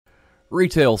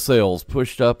Retail sales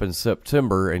pushed up in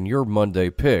September, and your Monday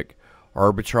pick.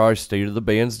 Arbitrage State of the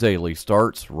Bands Daily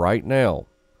starts right now.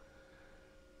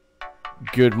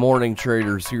 Good morning,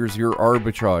 traders. Here's your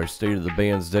Arbitrage State of the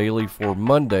Bands Daily for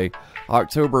Monday,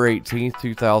 October 18th,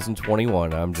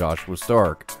 2021. I'm Joshua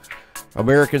Stark.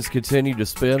 Americans continue to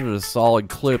spend at a solid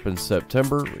clip in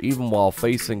September, even while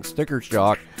facing sticker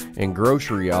shock in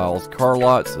grocery aisles, car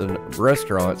lots, and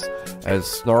restaurants as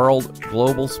snarled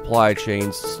global supply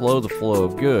chains slow the flow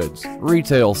of goods.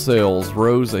 Retail sales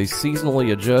rose a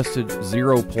seasonally adjusted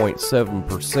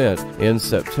 0.7% in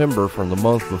September from the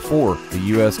month before, the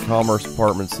U.S. Commerce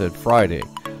Department said Friday.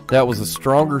 That was a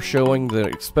stronger showing than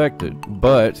expected,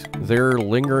 but there are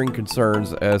lingering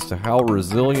concerns as to how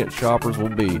resilient shoppers will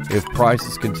be if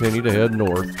prices continue to head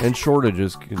north and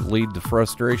shortages could lead to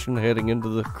frustration heading into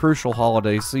the crucial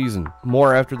holiday season.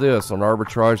 More after this on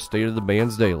Arbitrage State of the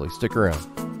Bands Daily. Stick around.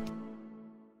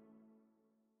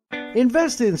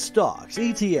 Invest in stocks,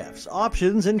 ETFs,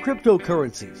 options, and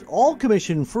cryptocurrencies, all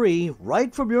commission-free,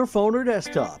 right from your phone or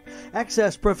desktop.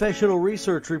 Access professional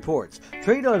research reports,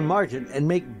 trade on margin, and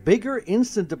make bigger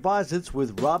instant deposits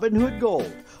with Robinhood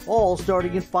Gold, all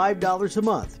starting at $5 a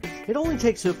month. It only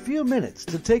takes a few minutes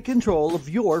to take control of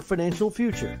your financial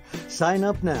future. Sign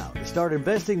up now to start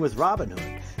investing with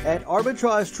Robinhood at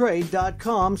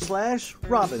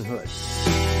arbitragetrade.com/Robinhood.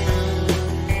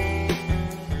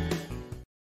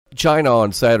 China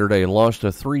on Saturday launched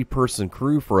a three-person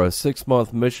crew for a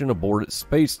 6-month mission aboard its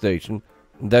space station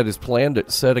that is planned at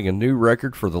setting a new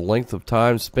record for the length of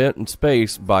time spent in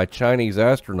space by Chinese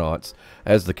astronauts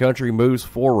as the country moves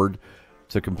forward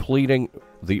to completing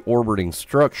the orbiting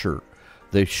structure.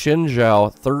 The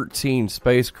Shenzhou 13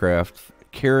 spacecraft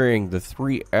carrying the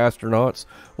 3 astronauts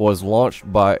was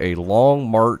launched by a Long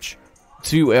March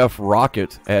 2F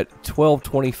rocket at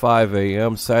 12:25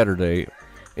 a.m. Saturday.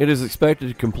 It is expected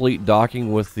to complete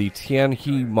docking with the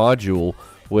Tianhe module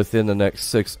within the next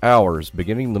 6 hours.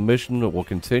 Beginning the mission that will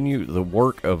continue the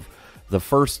work of the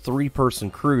first 3-person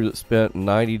crew that spent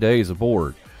 90 days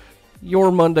aboard.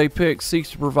 Your Monday pick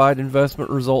seeks to provide investment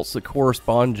results that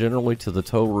correspond generally to the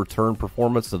total return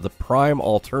performance of the Prime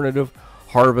Alternative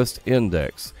Harvest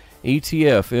Index.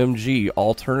 ETF MG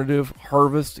Alternative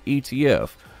Harvest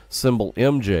ETF, symbol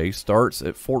MJ, starts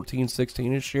at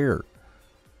 $14.16 a share.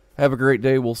 Have a great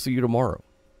day. We'll see you tomorrow.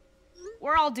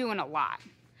 We're all doing a lot.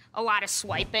 A lot of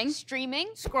swiping, streaming,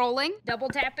 scrolling, double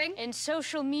tapping, and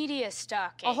social media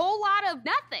stalking. A whole lot of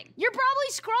nothing. You're probably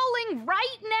scrolling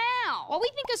right now. While we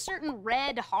think a certain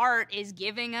red heart is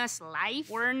giving us life,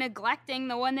 we're neglecting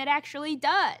the one that actually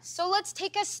does. So let's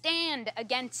take a stand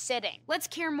against sitting. Let's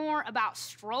care more about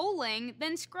strolling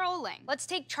than scrolling. Let's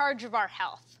take charge of our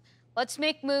health. Let's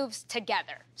make moves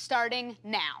together, starting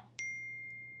now.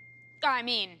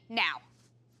 Now.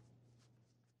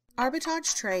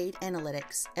 Arbitrage Trade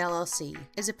Analytics, LLC,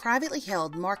 is a privately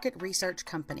held market research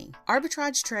company.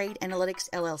 Arbitrage Trade Analytics,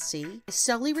 LLC, is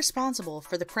solely responsible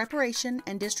for the preparation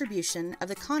and distribution of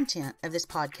the content of this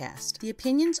podcast. The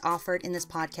opinions offered in this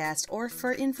podcast are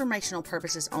for informational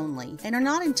purposes only and are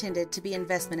not intended to be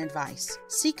investment advice.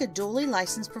 Seek a duly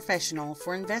licensed professional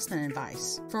for investment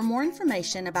advice. For more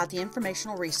information about the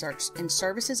informational research and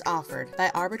services offered by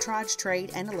Arbitrage Trade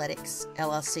Analytics,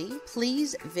 LLC,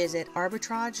 please visit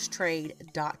arbitragetrade.com.